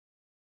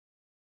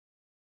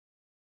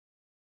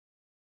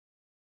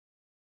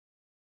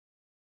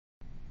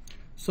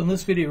So in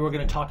this video, we're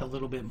going to talk a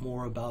little bit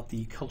more about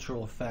the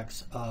cultural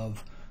effects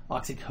of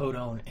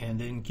oxycodone and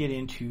then get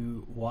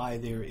into why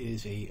there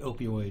is a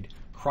opioid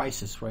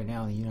crisis right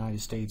now in the United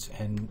States,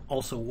 and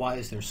also why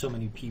is there so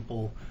many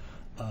people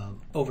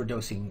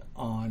overdosing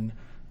on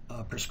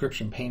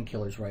prescription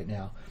painkillers right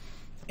now.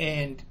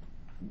 And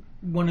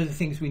one of the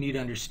things we need to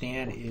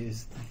understand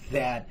is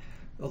that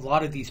a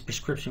lot of these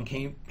prescription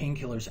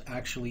painkillers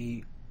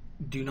actually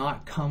do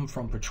not come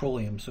from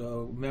petroleum.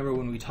 So remember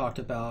when we talked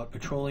about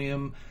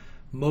petroleum,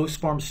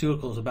 most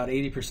pharmaceuticals, about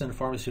 80% of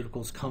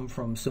pharmaceuticals come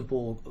from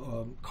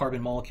simple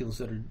carbon molecules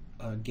that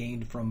are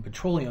gained from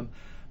petroleum,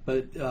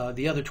 but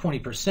the other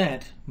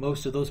 20%,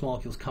 most of those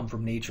molecules come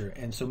from nature.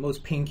 And so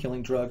most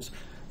pain-killing drugs,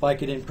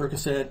 Vicodin,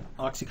 Percocet,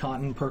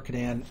 OxyContin,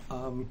 Percodan,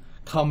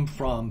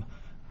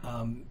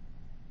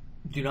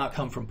 do not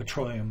come from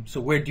petroleum.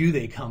 So where do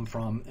they come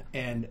from?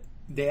 And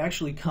they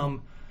actually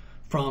come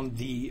from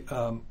the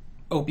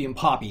opium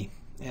poppy,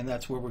 and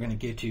that's where we're going to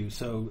get to.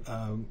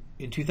 So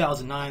in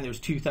 2009, there was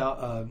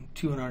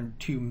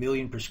 202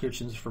 million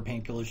prescriptions for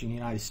painkillers in the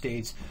United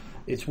States.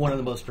 It's one of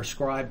the most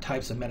prescribed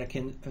types of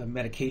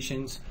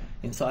medications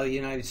inside the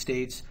United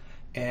States,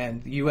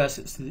 and the U.S.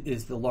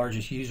 is the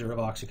largest user of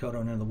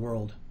oxycodone in the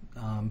world.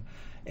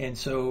 And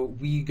so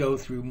we go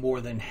through more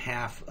than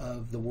half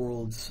of the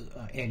world's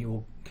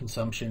annual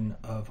consumption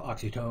of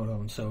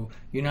oxycodone. So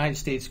the United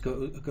States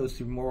goes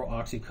through more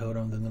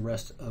oxycodone than the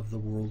rest of the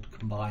world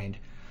combined.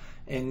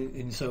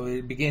 And so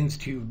it begins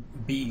to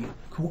be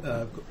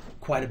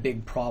quite a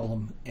big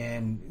problem,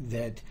 and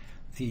that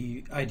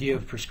the idea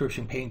of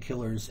prescription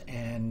painkillers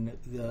and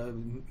the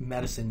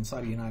medicine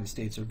inside the United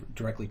States are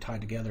directly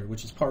tied together,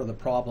 which is part of the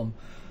problem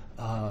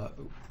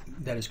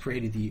that has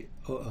created the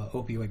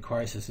opioid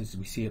crisis as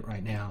we see it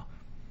right now.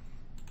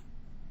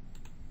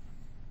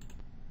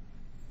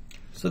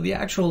 So the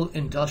actual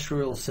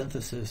industrial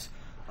synthesis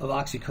of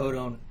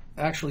oxycodone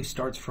actually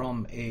starts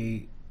from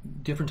a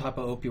different type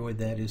of opioid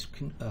that is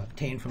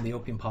obtained from the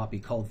opium poppy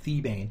called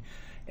thebaine,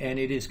 and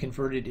it is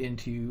converted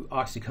into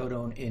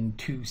oxycodone in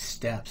 2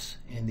 steps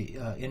in the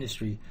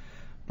industry.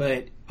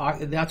 But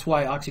that's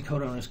why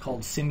oxycodone is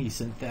called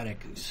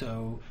semi-synthetic.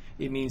 So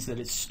it means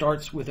that it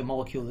starts with a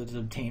molecule that is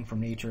obtained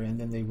from nature, and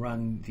then they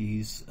run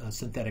these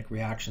synthetic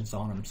reactions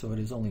on them. So it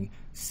is only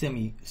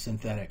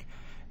semi-synthetic.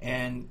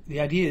 And the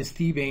idea is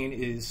thebaine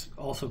is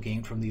also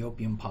gained from the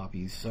opium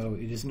poppies. So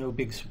it is no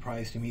big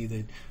surprise to me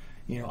that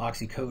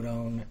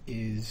oxycodone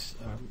is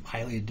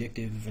highly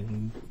addictive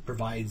and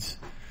provides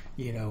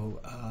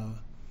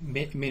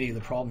many of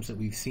the problems that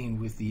we've seen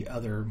with the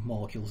other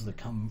molecules that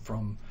come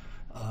from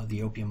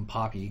the opium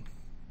poppy.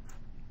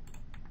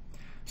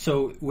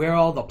 So where are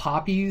all the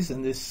poppies?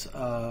 And this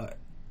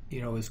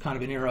is kind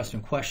of an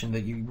interesting question,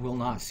 that you will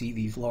not see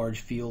these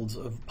large fields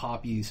of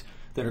poppies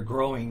that are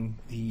growing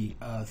the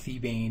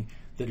thebaine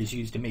that is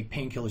used to make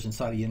painkillers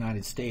inside the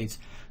United States.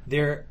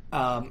 The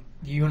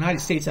United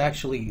States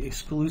actually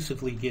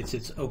exclusively gets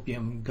its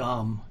opium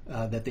gum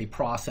that they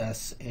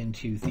process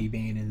into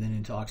thebaine and then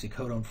into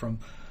oxycodone from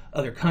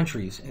other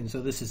countries. And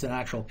so this is an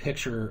actual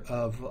picture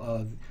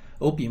of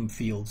opium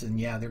fields, and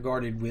yeah, they're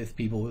guarded with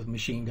people with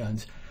machine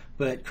guns.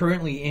 But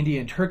currently India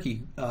and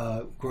Turkey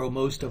grow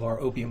most of our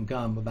opium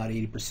gum, about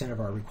 80% of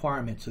our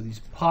requirement. So these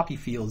poppy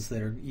fields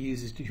that are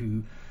used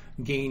to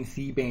gain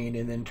thebaine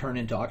and then turn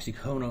into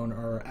oxycodone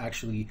are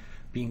actually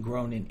being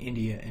grown in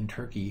India and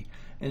Turkey.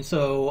 And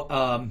so,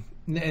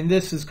 and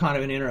this is kind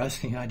of an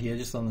interesting idea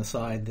just on the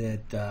side,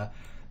 that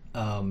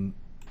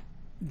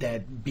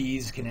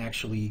bees can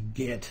actually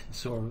get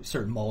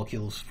certain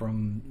molecules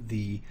from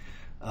the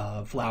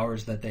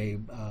flowers that they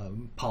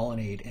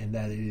pollinate, and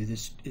that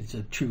it's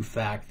a true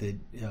fact that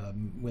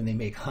when they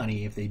make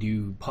honey, if they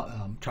do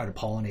try to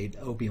pollinate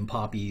opium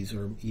poppies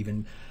or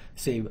even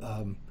say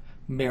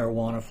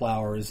marijuana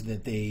flowers,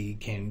 that they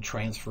can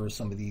transfer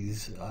some of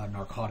these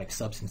narcotic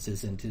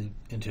substances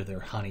into their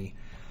honey.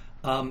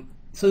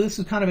 So this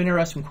is kind of an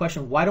interesting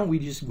question. Why don't we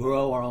just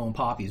grow our own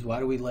poppies? Why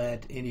do we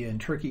let India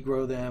and Turkey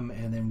grow them,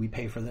 and then we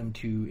pay for them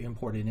to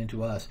import it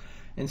into us?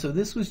 And so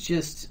this was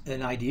just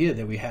an idea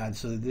that we had.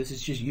 So this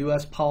is just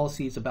U.S.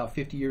 policy. It's about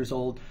 50 years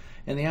old.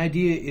 And the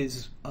idea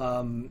is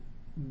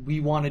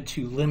we wanted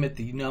to limit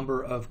the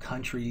number of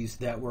countries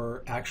that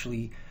were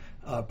actually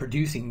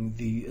producing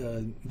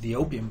the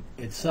opium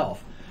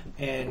itself.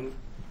 And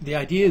the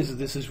idea is that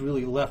this has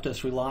really left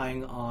us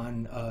relying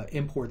on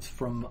imports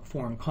from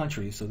foreign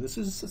countries. So this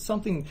is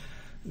something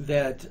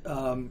that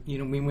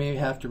we may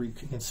have to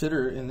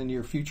reconsider in the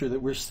near future,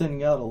 that we're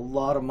sending out a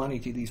lot of money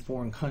to these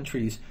foreign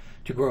countries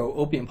to grow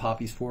opium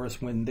poppies for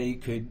us when they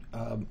could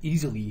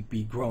easily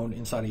be grown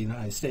inside the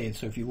United States.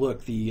 So if you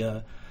look,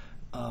 the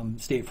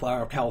state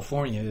flower of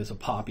California is a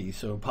poppy.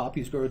 So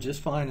poppies grow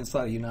just fine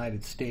inside the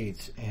United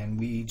States, and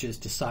we just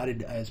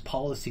decided as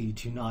policy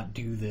to not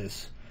do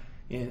this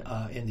in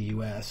the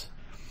U.S.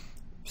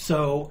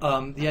 So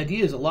the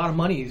idea is a lot of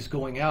money is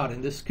going out,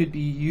 and this could be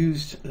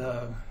used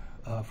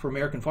for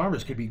American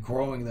farmers, could be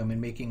growing them and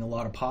making a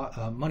lot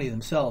of money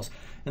themselves.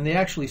 And they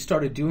actually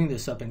started doing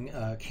this up in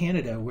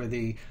Canada, where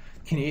the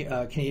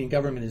Canadian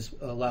government has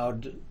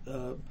allowed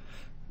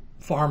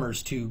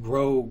farmers to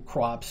grow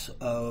crops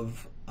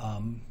of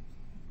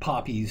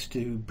poppies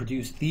to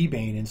produce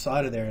thebaine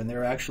inside of there, and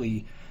they're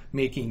actually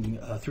making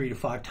 3 to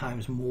 5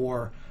 times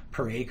more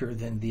per acre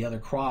than the other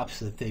crops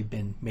that they've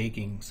been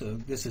making. So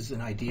this is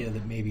an idea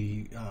that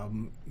maybe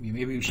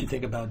we should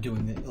think about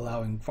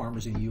allowing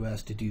farmers in the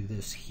U.S. to do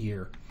this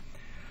here.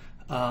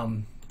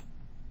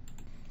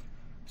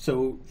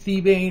 So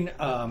thebaine,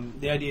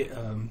 the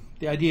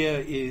idea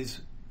is,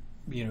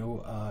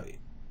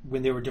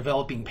 when they were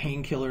developing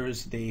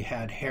painkillers, they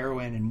had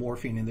heroin and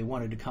morphine, and they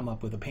wanted to come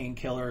up with a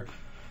painkiller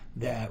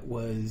that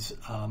was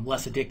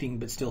less addicting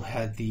but still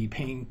had the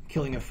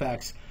pain-killing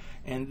effects.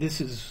 And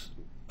this is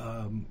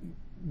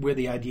where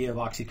the idea of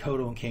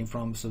oxycodone came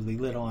from. So they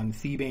lit on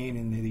thebaine,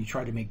 and they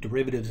tried to make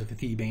derivatives of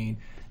thebaine,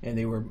 and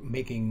they were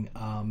making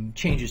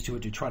changes to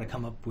it to try to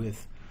come up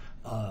with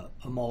a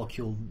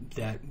molecule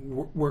that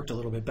worked a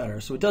little bit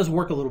better. So it does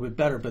work a little bit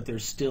better, but there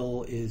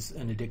still is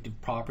an addictive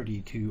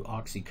property to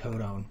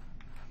oxycodone.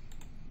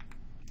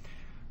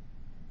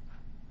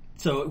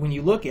 So when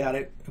you look at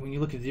it, when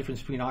you look at the difference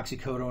between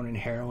oxycodone and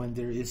heroin,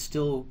 there is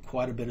still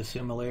quite a bit of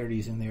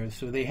similarities in there.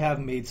 So they have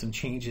made some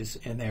changes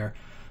in there,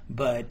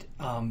 but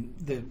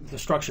the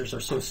structures are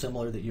so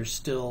similar that you're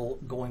still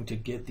going to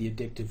get the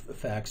addictive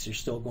effects. You're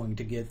still going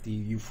to get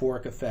the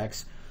euphoric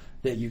effects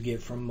that you get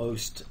from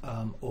most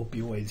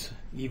opioids,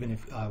 even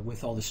if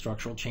with all the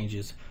structural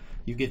changes.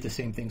 You get the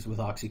same things with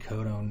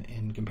oxycodone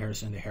in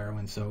comparison to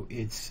heroin, so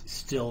it's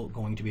still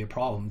going to be a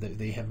problem. That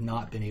they have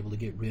not been able to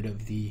get rid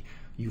of the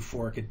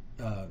euphoric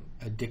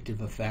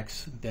addictive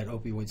effects that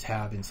opioids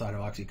have inside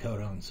of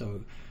oxycodone.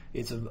 So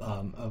it's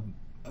a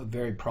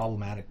very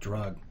problematic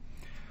drug.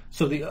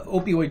 So the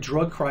opioid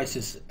drug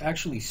crisis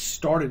actually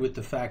started with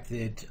the fact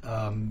that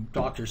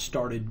doctors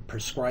started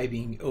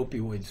prescribing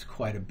opioids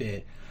quite a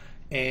bit.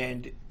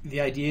 And the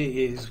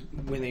idea is,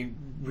 when they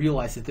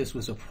realized that this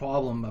was a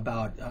problem,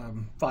 about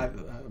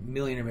 5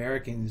 million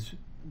Americans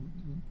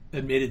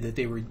admitted that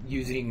they were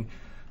using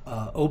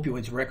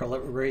opioids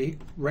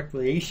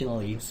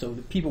recreationally. So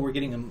the people were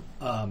getting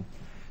them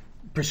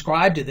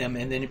prescribed to them,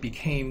 and then it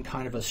became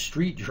kind of a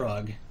street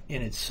drug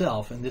in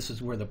itself. And this is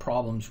where the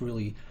problems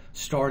really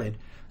started.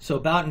 So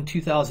about in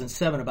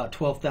 2007, about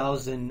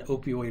 12,000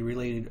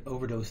 opioid-related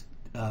overdose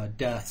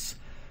deaths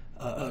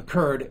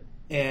occurred.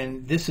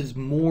 And this is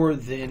more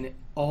than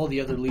all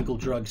the other legal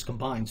drugs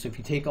combined. So if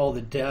you take all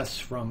the deaths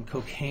from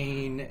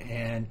cocaine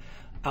and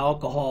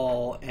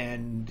alcohol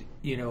and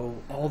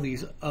all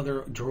these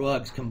other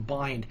drugs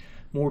combined,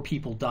 more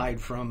people died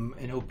from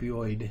an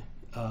opioid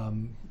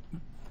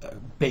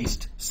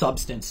based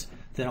substance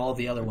than all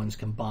the other ones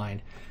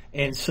combined.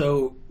 And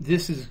so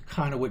this is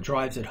kind of what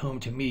drives it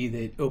home to me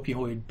that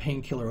opioid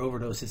painkiller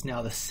overdose is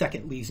now the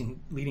second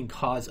leading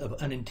cause of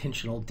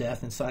unintentional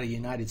death inside of the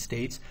United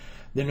States.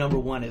 The number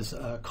one is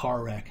a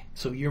car wreck.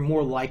 So you're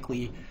more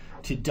likely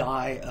to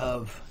die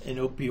of an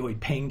opioid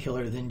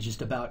painkiller than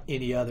just about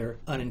any other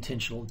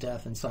unintentional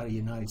death inside of the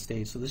United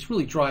States. So this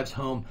really drives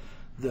home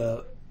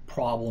the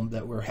problem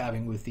that we're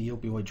having with the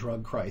opioid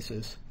drug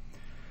crisis.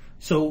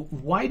 So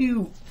why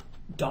do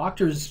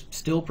doctors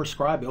still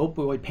prescribe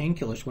opioid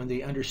painkillers when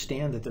they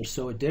understand that they're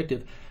so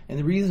addictive? And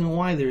the reason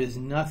why, there is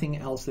nothing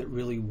else that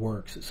really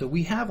works. So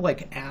we have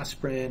like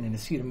aspirin and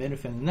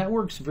acetaminophen, and that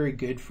works very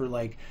good for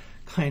like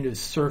kind of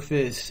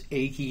surface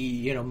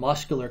achy,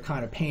 muscular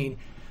kind of pain.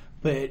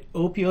 But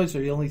opioids are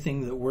the only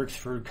thing that works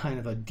for kind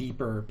of a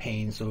deeper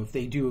pain. So if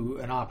they do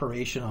an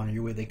operation on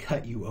you where they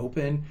cut you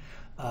open,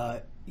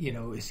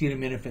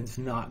 acetaminophen's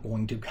not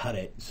going to cut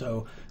it.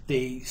 So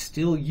they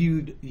still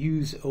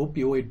use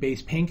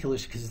opioid-based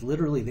painkillers because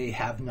literally they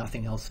have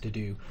nothing else to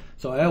do.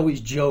 So I always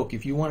joke,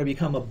 if you want to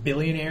become a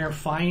billionaire,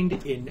 find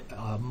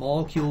a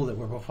molecule that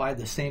will provide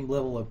the same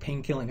level of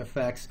pain-killing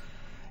effects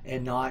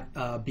and not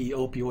be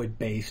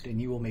opioid-based,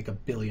 and you will make $1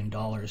 billion.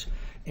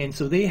 And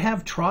so they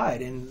have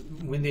tried,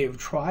 and when they have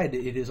tried,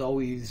 it has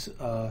always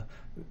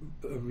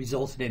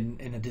resulted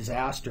in a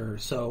disaster.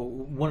 So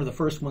one of the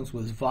first ones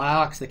was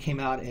Vioxx that came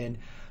out in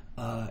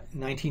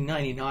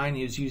 1999.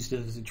 It was used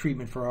as a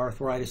treatment for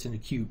arthritis and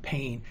acute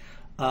pain.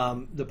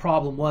 The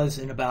problem was,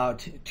 in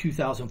about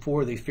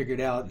 2004, they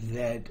figured out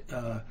that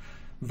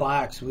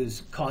Vioxx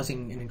was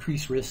causing an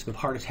increased risk of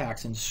heart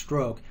attacks and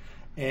stroke,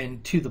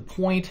 and to the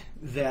point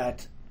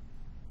that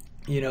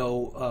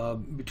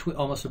between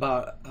almost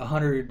about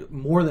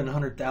more than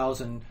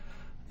 100,000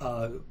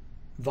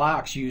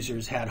 Vioxx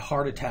users had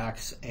heart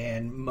attacks,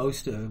 and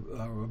most of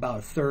about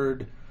a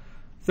third,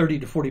 30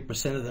 to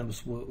 40% of them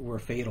were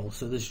fatal.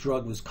 So this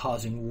drug was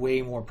causing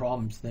way more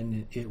problems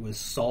than it was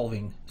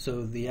solving.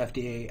 So the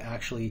FDA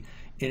actually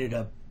ended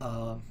up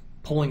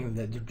pulling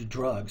the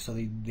drug. So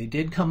they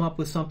did come up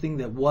with something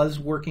that was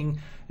working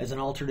as an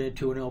alternate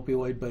to an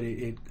opioid, but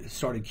it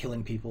started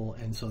killing people,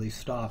 and so they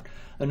stopped.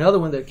 Another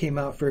one that came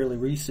out fairly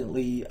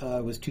recently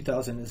was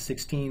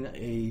 2016.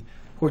 A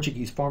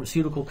Portuguese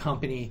pharmaceutical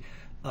company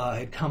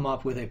had come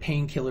up with a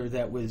painkiller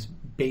that was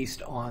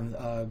based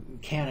on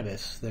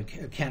cannabis, the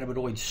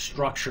cannabinoid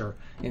structure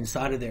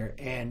inside of there.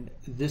 And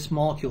this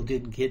molecule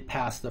didn't get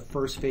past the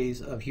first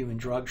phase of human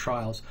drug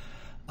trials.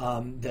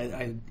 that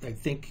I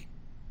think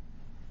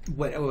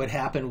what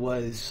happened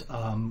was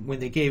when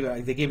they gave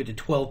it to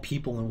 12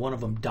 people, and one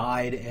of them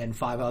died and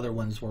 5 other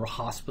ones were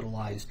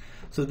hospitalized.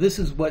 So this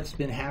is what's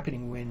been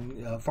happening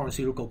when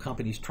pharmaceutical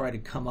companies try to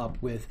come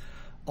up with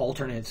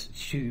alternates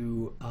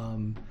to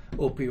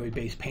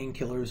opioid-based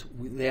painkillers.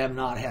 They have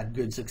not had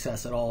good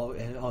success at all,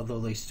 and although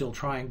they're still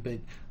trying, but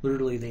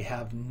literally they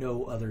have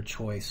no other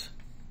choice.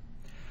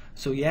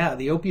 So yeah,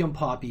 the opium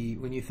poppy,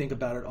 when you think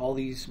about it, all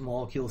these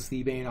molecules,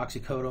 thebaine,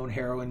 oxycodone,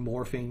 heroin,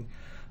 morphine,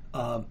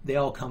 they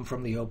all come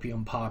from the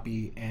opium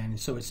poppy, and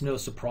so it's no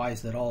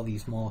surprise that all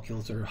these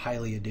molecules are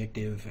highly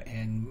addictive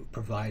and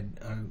provide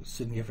a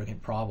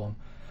significant problem.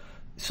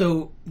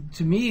 So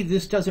to me,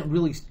 this doesn't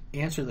really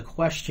answer the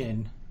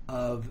question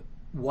of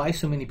why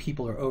so many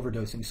people are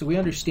overdosing. So we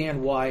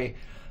understand why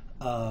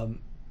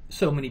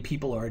so many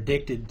people are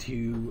addicted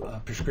to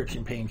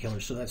prescription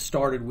painkillers. So that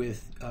started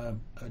with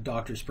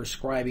doctors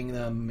prescribing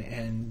them,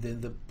 and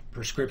then the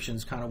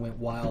prescriptions kind of went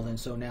wild, and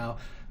so now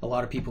a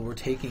lot of people were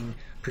taking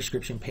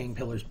prescription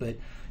painkillers. But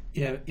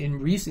in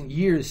recent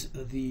years,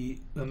 the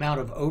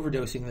amount of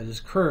overdosing that has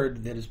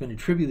occurred that has been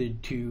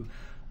attributed to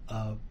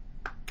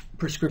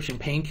prescription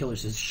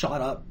painkillers has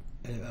shot up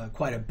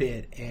quite a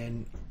bit,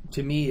 and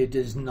to me it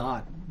does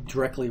not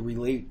directly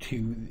relate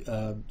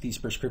to these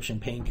prescription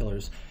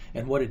painkillers,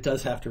 and what it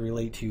does have to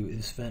relate to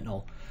is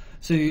fentanyl.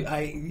 So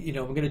I'm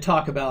going to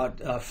talk about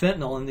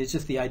fentanyl, and it's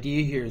just the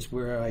idea here is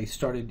where I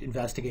started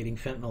investigating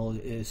fentanyl.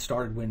 It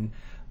started when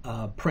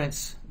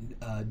Prince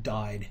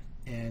died,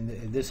 and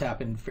this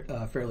happened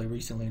fairly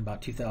recently in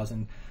about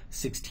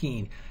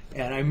 2016.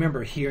 And I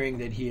remember hearing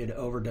that he had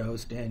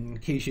overdosed, and in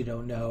case you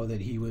don't know,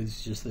 that he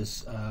was just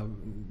this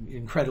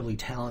incredibly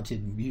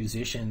talented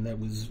musician that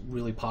was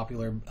really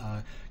popular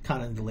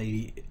kind of in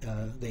the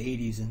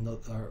 80s and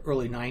the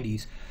early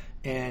 90s.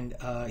 And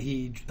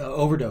he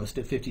overdosed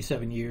at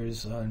 57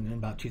 years in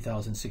about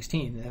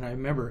 2016. And I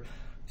remember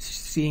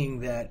seeing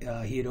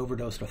that he had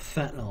overdosed of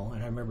fentanyl,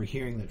 and I remember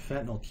hearing that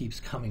fentanyl keeps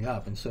coming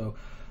up. And so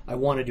I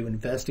wanted to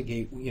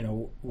investigate,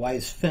 why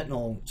is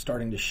fentanyl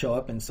starting to show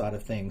up inside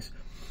of things?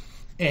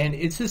 And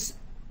it's just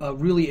a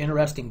really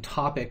interesting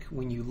topic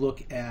when you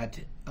look at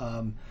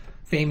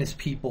famous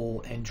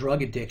people and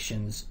drug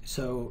addictions.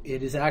 So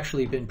it has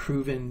actually been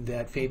proven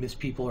that famous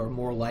people are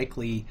more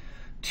likely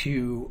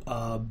to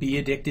be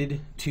addicted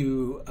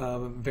to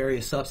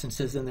various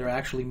substances, and they're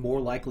actually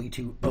more likely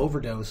to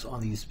overdose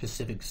on these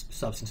specific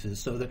substances.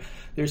 So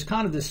there's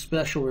kind of this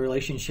special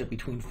relationship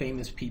between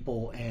famous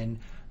people and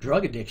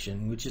drug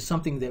addiction, which is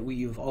something that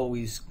we've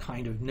always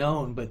kind of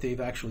known, but they've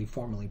actually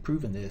formally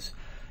proven this.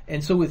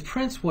 And so with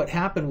Prince, what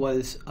happened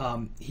was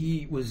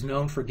he was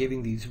known for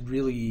giving these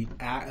really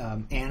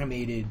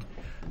animated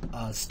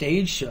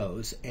stage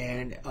shows,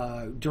 and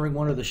during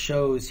one of the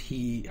shows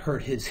he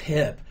hurt his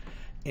hip,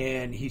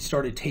 and he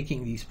started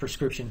taking these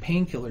prescription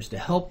painkillers to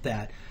help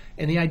that.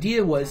 And the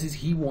idea was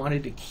he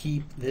wanted to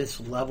keep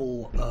this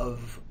level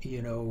of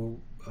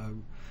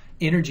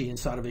energy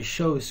inside of his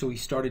shows, so he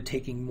started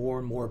taking more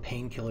and more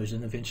painkillers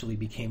and eventually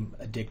became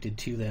addicted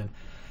to them.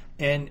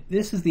 And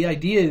this is the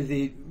idea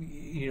that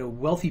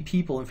wealthy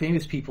people and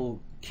famous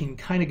people can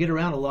kind of get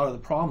around a lot of the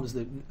problems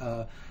that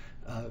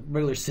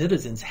regular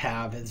citizens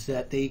have, is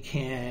that they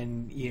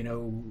can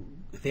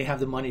they have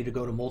the money to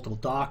go to multiple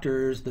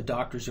doctors. The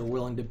doctors are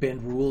willing to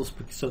bend rules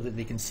so that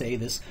they can say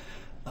this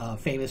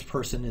famous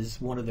person is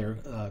one of their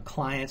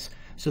clients.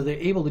 So they're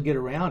able to get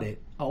around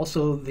it.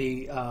 Also,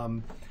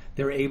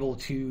 they're able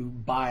to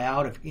buy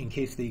out in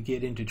case they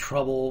get into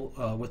trouble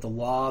with the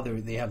law.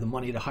 They have the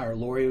money to hire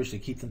lawyers to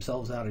keep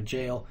themselves out of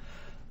jail.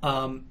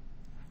 And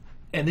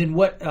then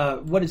what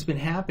has been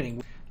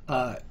happening?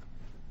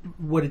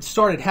 What had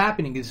started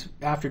happening is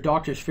after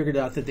doctors figured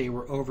out that they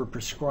were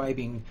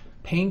overprescribing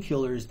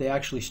painkillers, they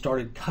actually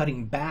started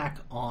cutting back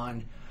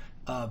on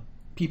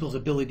people's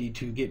ability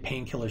to get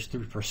painkillers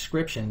through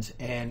prescriptions.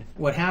 And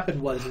what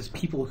happened was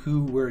people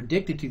who were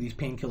addicted to these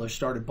painkillers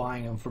started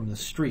buying them from the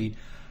street.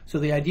 So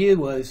the idea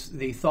was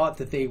they thought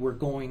that they were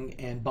going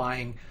and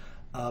buying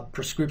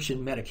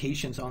prescription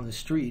medications on the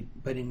street,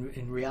 but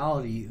in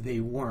reality they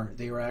weren't.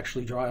 They were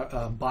actually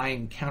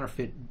buying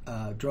counterfeit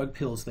drug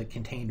pills that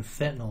contained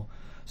fentanyl.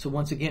 So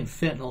once again,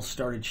 fentanyl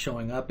started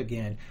showing up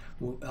again,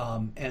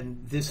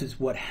 and this is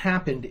what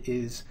happened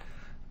is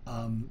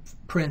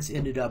Prince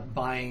ended up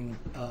buying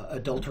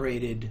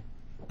adulterated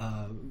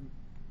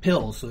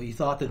pills. So he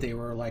thought that they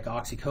were like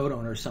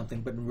oxycodone or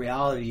something, but in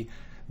reality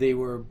they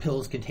were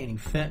pills containing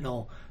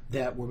fentanyl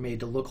that were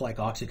made to look like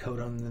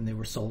oxycodone, and then they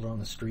were sold on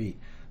the street.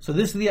 So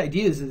this is the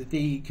idea, is that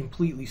they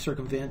completely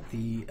circumvent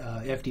the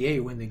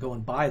FDA when they go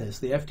and buy this.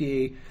 The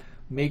FDA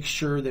makes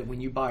sure that when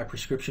you buy a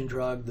prescription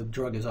drug, the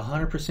drug is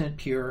 100%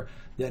 pure,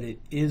 that it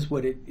is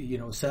what it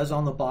says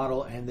on the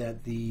bottle, and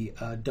that the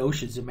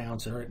dosage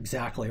amounts are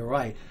exactly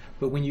right.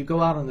 But when you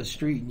go out on the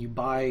street and you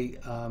buy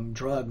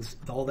drugs,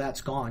 all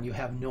that's gone. You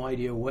have no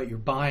idea what you're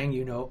buying.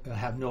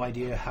 Have no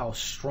idea how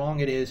strong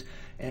it is.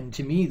 And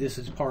to me, this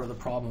is part of the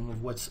problem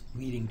of what's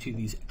leading to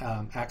these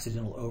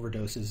accidental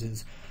overdoses,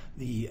 is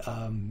the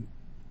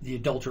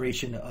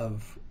adulteration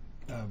of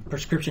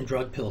prescription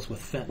drug pills with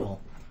fentanyl.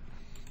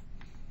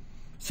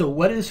 So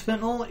what is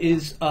fentanyl?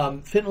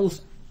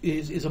 Fentanyl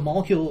is a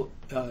molecule,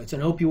 it's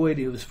an opioid.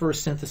 It was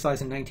first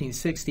synthesized in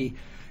 1960,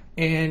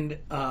 and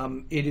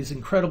it is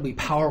incredibly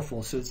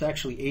powerful. So it's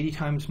actually 80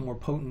 times more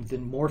potent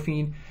than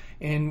morphine.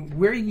 And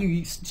where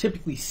you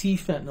typically see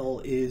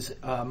fentanyl is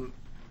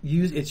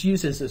it's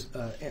used as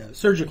a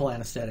surgical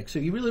anesthetic. So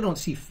you really don't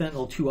see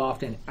fentanyl too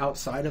often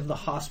outside of the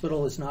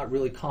hospital. It's not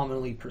really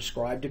commonly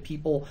prescribed to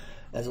people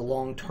as a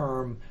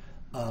long-term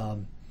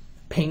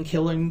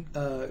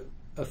painkilling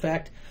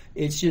effect.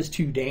 It's just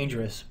too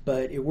dangerous,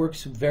 but it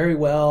works very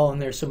well,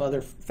 and there's some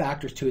other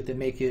factors to it that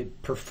make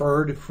it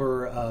preferred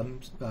for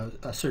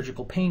a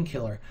surgical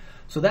painkiller.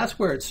 So that's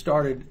where it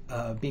started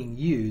being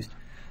used.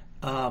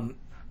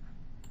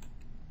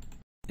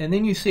 And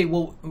then you say,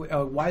 well,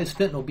 why is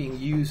fentanyl being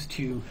used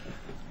to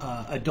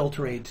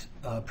adulterate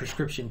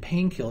prescription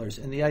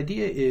painkillers? And the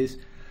idea is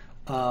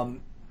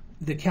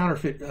the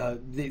counterfeit,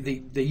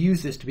 they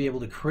use this to be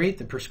able to create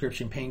the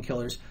prescription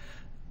painkillers,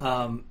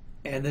 and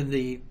then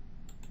the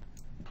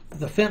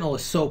fentanyl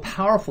is so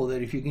powerful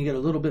that if you can get a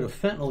little bit of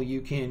fentanyl,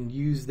 you can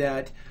use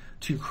that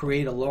to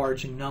create a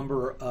large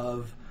number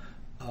of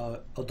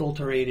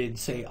adulterated,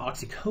 say,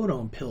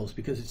 oxycodone pills,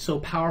 because it's so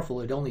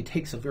powerful. It only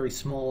takes a very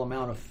small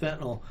amount of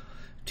fentanyl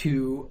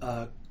to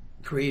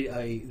create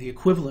the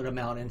equivalent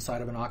amount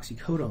inside of an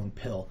oxycodone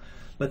pill.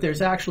 But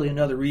there's actually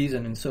another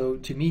reason, and so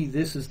to me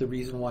this is the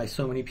reason why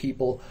so many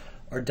people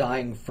are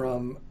dying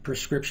from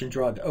prescription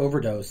drug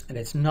overdose. And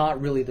it's not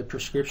really the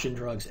prescription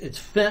drugs, it's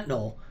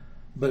fentanyl.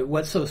 But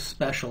what's so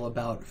special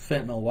about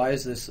fentanyl? Why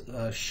is this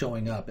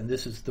showing up? And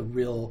this is the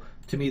real,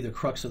 to me, the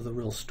crux of the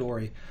real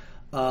story.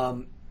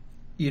 Fentanyl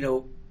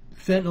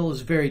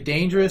is very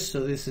dangerous,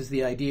 so this is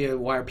the idea.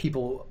 Why are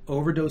people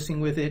overdosing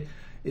with it?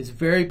 It's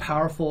very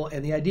powerful,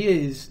 and the idea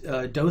is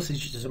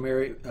dosage is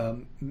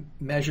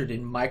measured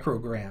in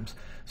micrograms.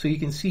 So you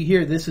can see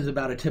here, this is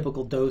about a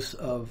typical dose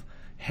of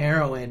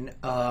heroin.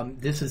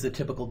 This is a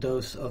typical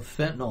dose of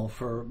fentanyl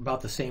for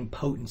about the same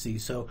potency.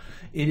 So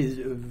it is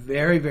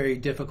very, very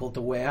difficult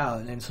to weigh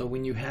out. And so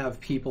when you have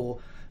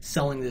people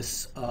selling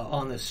this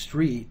on the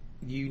street,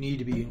 you need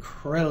to be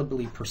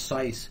incredibly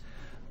precise.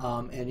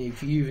 And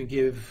if you even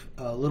give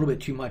a little bit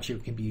too much,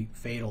 it can be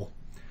fatal.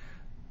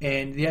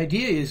 And the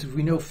idea is,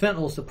 we know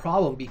fentanyl is the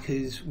problem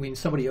because when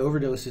somebody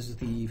overdoses,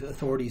 the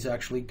authorities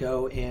actually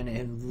go in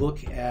and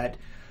look at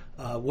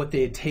what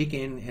they had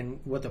taken and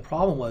what the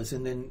problem was.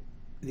 And then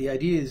the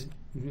idea is,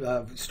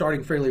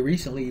 starting fairly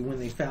recently, when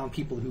they found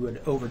people who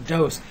had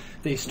overdosed,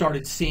 they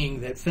started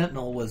seeing that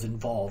fentanyl was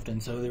involved.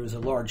 And so there was a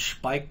large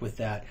spike with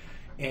that.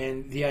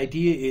 And the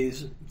idea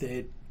is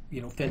that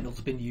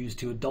fentanyl's been used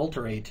to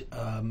adulterate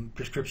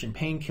prescription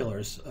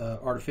painkillers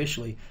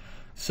artificially.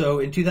 So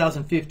in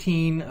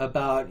 2015,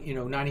 about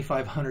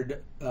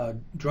 9,500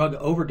 drug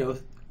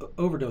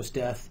overdose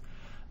deaths.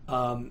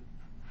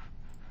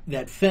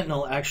 That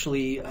fentanyl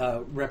actually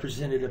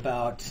represented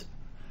about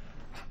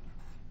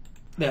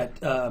that.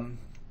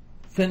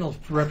 Fentanyl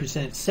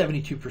represented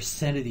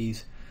 72% of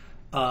these,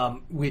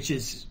 which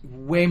is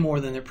way more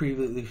than it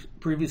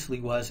previously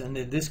was, and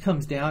then this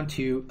comes down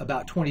to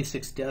about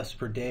 26 deaths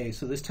per day.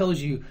 So this tells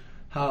you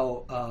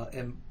how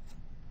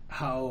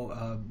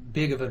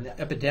big of an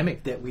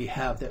epidemic that we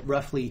have, that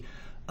roughly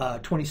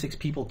 26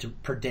 people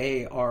per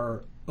day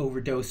are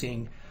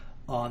overdosing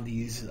on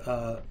these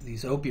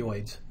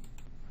opioids.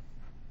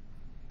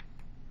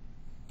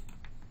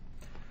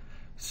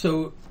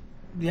 So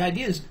the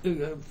idea is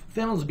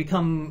fentanyl has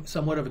become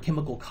somewhat of a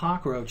chemical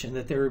cockroach, and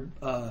that the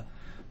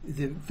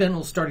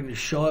fentanyl is starting to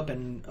show up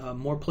in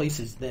more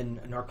places than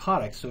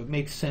narcotics. So it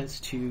makes sense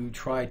to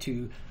try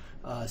to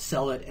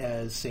sell it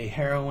as, say,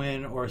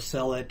 heroin, or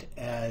sell it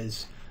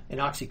as an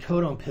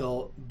oxycodone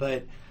pill,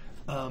 but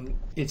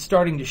it's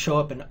starting to show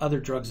up in other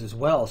drugs as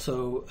well.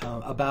 So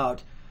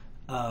about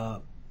 80%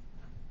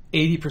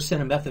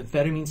 of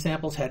methamphetamine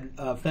samples had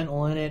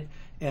fentanyl in it,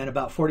 and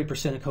about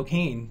 40% of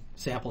cocaine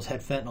samples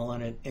had fentanyl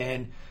in it,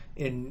 and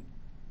in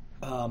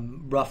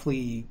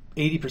roughly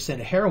 80% of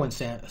heroin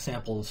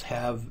samples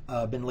have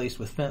been laced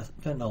with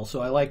fentanyl.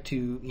 So I like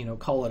to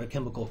call it a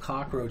chemical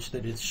cockroach,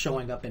 that is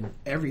showing up in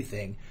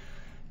everything.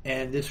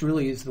 And this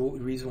really is the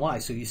reason why.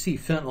 So you see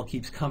fentanyl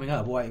keeps coming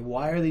up.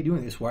 Why are they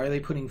doing this? Why are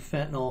they putting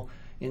fentanyl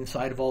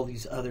inside of all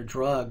these other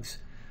drugs?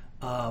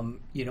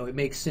 It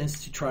makes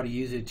sense to try to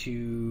use it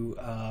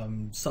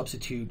to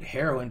substitute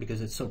heroin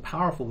because it's so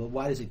powerful, but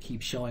why does it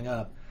keep showing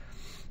up?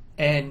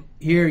 And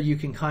here you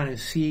can kind of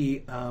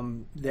see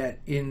that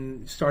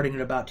starting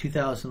in about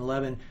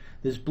 2011,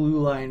 this blue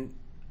line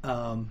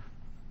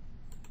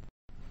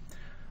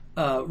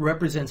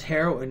represents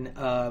heroin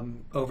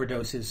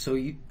overdoses. So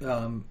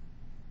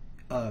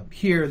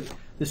here,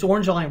 this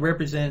orange line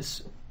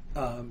represents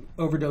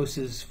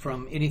overdoses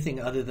from anything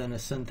other than a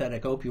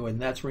synthetic opioid,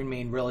 and that's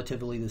remained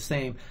relatively the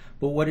same.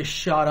 But what has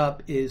shot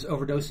up is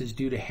overdoses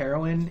due to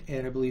heroin,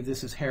 and I believe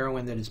this is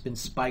heroin that has been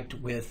spiked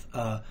with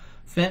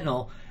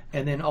fentanyl.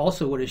 And then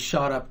also what has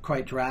shot up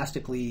quite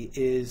drastically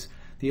is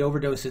the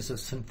overdoses of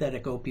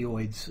synthetic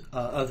opioids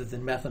other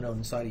than methadone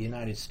inside the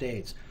United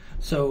States.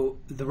 So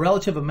the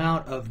relative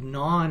amount of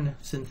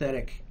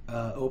non-synthetic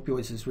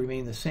opioids has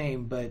remained the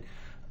same, but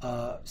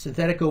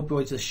synthetic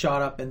opioids has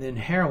shot up, and then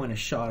heroin has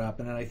shot up.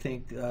 And I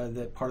think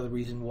that part of the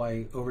reason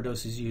why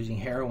overdoses using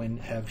heroin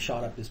have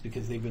shot up is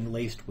because they've been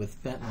laced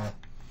with fentanyl.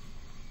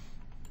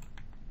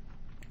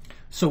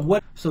 So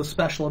what's so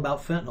special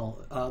about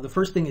fentanyl? The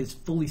first thing is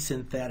fully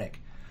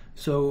synthetic.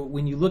 So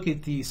when you look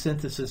at the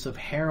synthesis of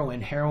heroin,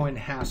 heroin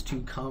has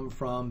to come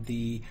from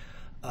the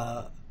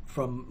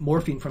from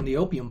morphine from the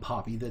opium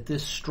poppy. That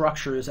this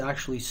structure is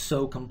actually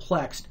so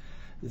complex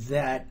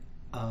that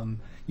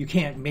you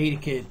can't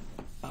make it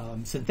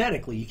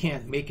synthetically. You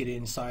can't make it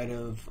inside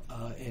of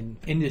an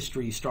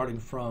industry starting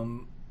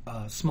from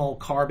small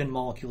carbon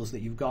molecules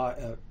that you've got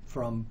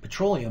from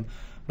petroleum.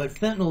 But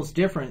fentanyl is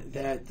different,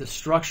 that the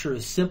structure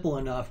is simple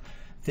enough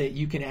that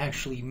you can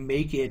actually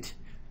make it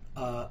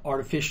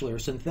artificially or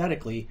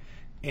synthetically.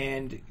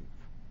 And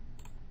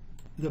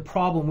the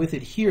problem with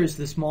it here is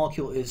this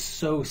molecule is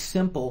so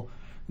simple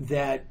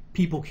that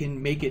people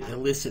can make it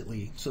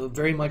illicitly. So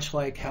very much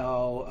like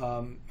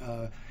how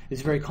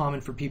it's very common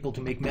for people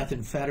to make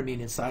methamphetamine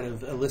inside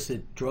of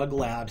illicit drug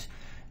labs,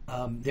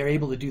 they're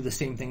able to do the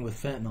same thing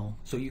with fentanyl.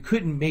 So you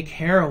couldn't make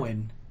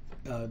heroin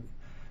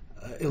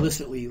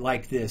illicitly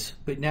like this,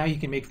 but now you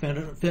can make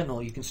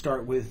fentanyl. You can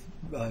start with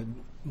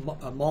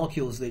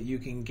molecules that you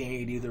can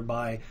gain either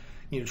by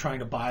trying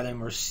to buy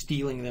them or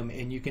stealing them,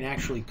 and you can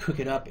actually cook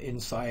it up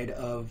inside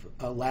of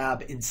a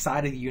lab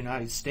inside of the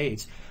United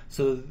States.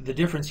 So the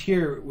difference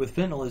here with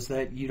fentanyl is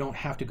that you don't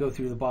have to go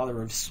through the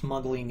bother of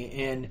smuggling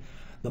in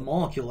the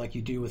molecule like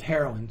you do with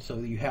heroin. So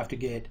you have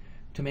to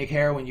make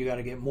heroin, you got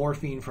to get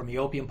morphine from the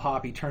opium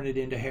poppy, turn it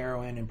into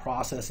heroin and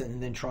process it,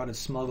 and then try to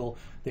smuggle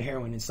the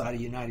heroin inside of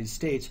the United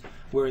States.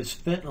 Whereas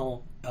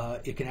fentanyl,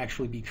 it can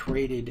actually be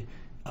created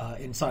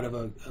inside of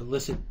a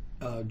illicit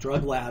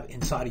drug lab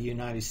inside of the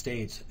United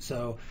States.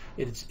 So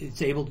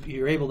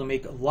you're able to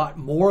make a lot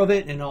more of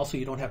it, and also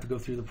you don't have to go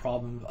through the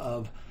problem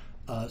of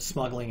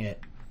smuggling it.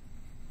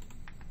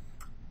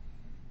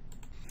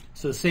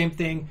 So same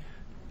thing.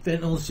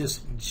 Fentanyl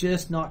is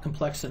just not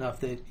complex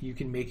enough that you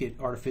can make it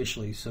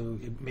artificially. So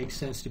it makes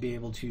sense to be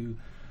able to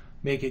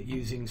make it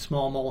using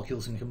small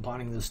molecules and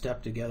combining the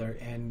step together,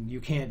 and you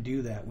can't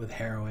do that with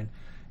heroin.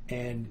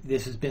 And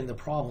this has been the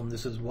problem.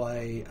 This is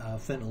why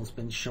fentanyl has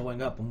been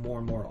showing up more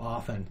and more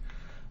often.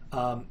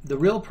 The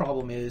real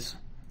problem is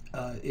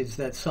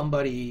that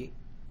somebody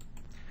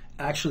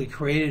actually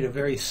created a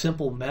very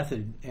simple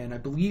method, and I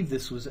believe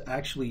this was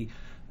actually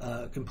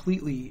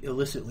completely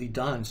illicitly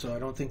done. So I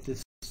don't think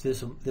this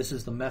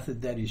is the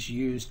method that is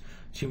used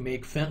to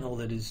make fentanyl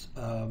that is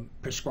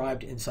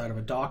prescribed inside of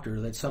a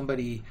doctor. That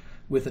somebody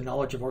with a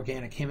knowledge of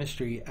organic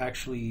chemistry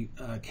actually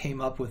came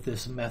up with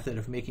this method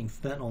of making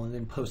fentanyl and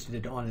then posted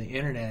it on the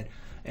internet,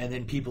 and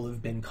then people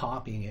have been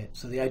copying it.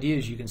 So the idea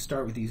is you can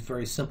start with these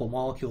very simple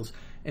molecules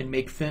and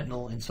make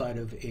fentanyl inside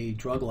of a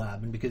drug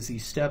lab. And because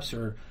these steps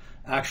are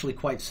actually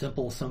quite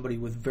simple, somebody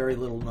with very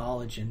little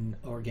knowledge in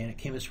organic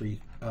chemistry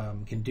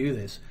can do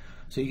this.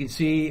 So you can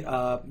see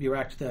you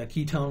react the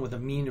ketone with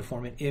amine to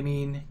form an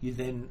imine. You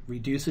then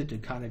reduce it to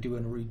kind of do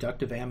a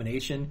reductive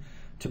amination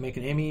to make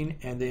an imine,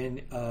 and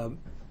then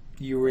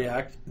you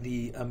react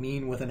the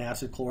amine with an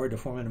acid chloride to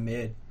form an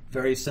amide.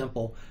 Very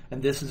simple.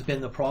 And this has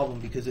been the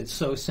problem because it's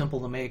so simple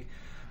to make.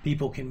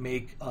 People can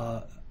make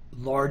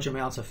large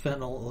amounts of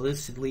fentanyl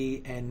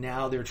illicitly, and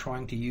now they're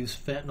trying to use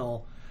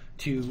fentanyl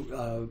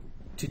to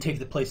take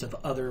the place of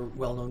other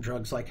well-known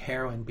drugs like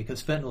heroin.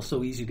 Because fentanyl is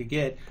so easy to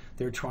get,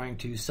 they're trying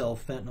to sell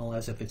fentanyl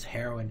as if it's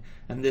heroin.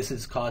 And this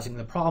is causing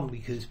the problem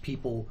because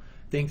people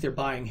think they're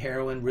buying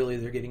heroin, really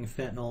they're getting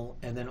fentanyl,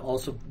 and then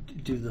also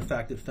due to the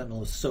fact that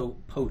fentanyl is so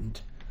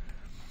potent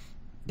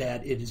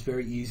that it is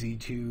very easy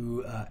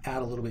to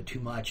add a little bit too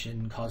much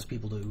and cause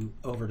people to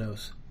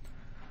overdose.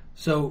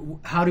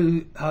 So how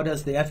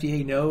does the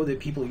FDA know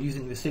that people are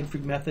using the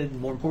Siegfried method, and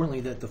more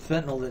importantly that the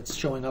fentanyl that's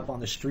showing up on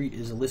the street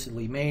is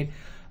illicitly made?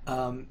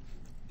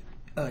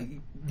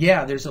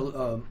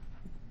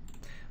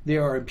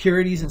 There are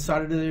impurities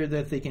inside of there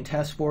that they can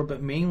test for,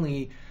 but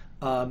mainly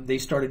they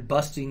started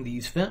busting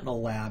these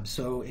fentanyl labs.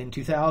 So in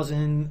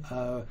 2000,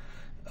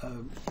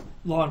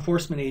 law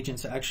enforcement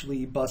agents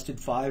actually busted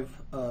 5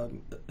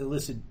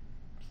 illicit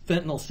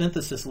fentanyl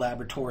synthesis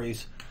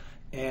laboratories,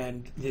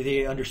 and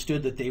they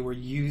understood that they were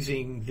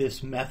using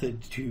this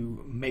method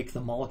to make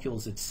the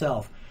molecules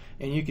itself.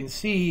 And you can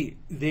see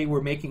they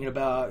were making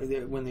about,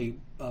 when they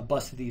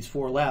busted these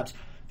 4 labs,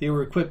 they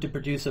were equipped to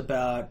produce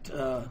about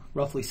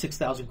roughly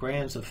 6,000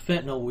 grams of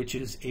fentanyl, which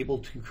is able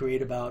to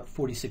create about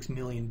 46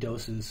 million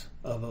doses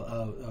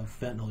of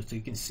fentanyl. So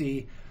you can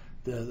see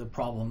the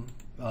problem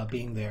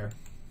being there.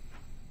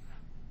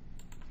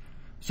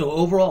 So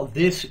overall,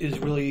 this is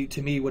really,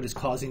 to me, what is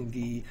causing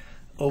the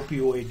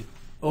opioid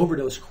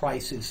overdose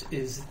crisis,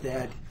 is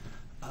that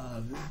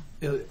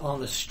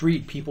on the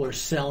street, people are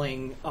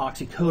selling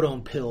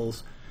oxycodone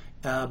pills,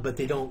 but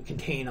they don't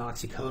contain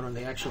oxycodone.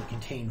 They actually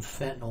contain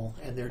fentanyl,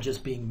 and they're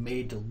just being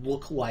made to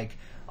look like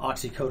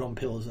oxycodone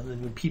pills. And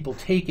then when people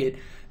take it,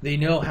 they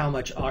know how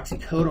much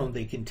oxycodone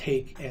they can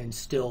take and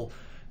still,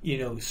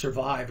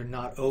 survive and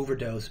not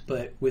overdose.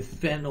 But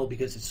with fentanyl,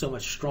 because it's so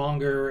much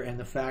stronger, and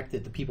the fact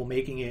that the people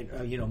making it,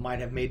 might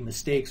have made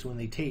mistakes when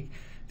they take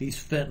these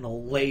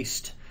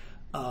fentanyl-laced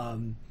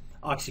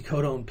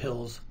oxycodone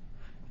pills,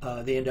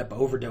 they end up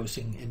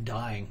overdosing and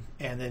dying.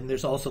 And then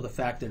there's also the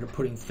fact that they're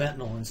putting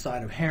fentanyl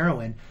inside of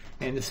heroin.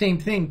 And the same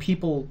thing,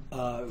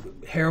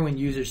 heroin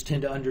users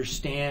tend to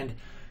understand,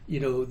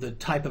 the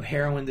type of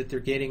heroin that they're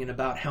getting and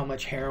about how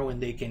much heroin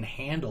they can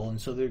handle.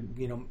 And so they're,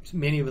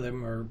 many of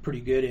them are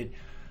pretty good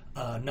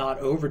at not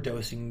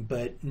overdosing.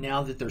 But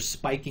now that they're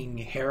spiking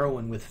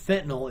heroin with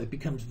fentanyl, it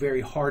becomes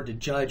very hard to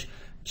judge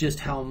just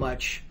how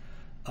much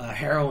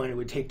heroin it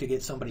would take to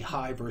get somebody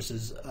high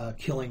versus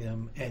killing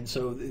them. And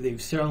so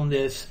they've shown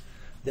this,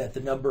 that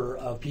the number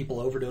of people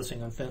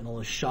overdosing on fentanyl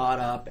has shot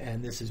up,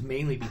 and this is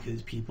mainly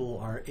because people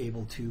are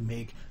able to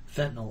make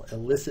fentanyl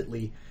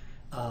illicitly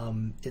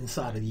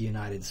inside of the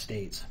United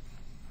States.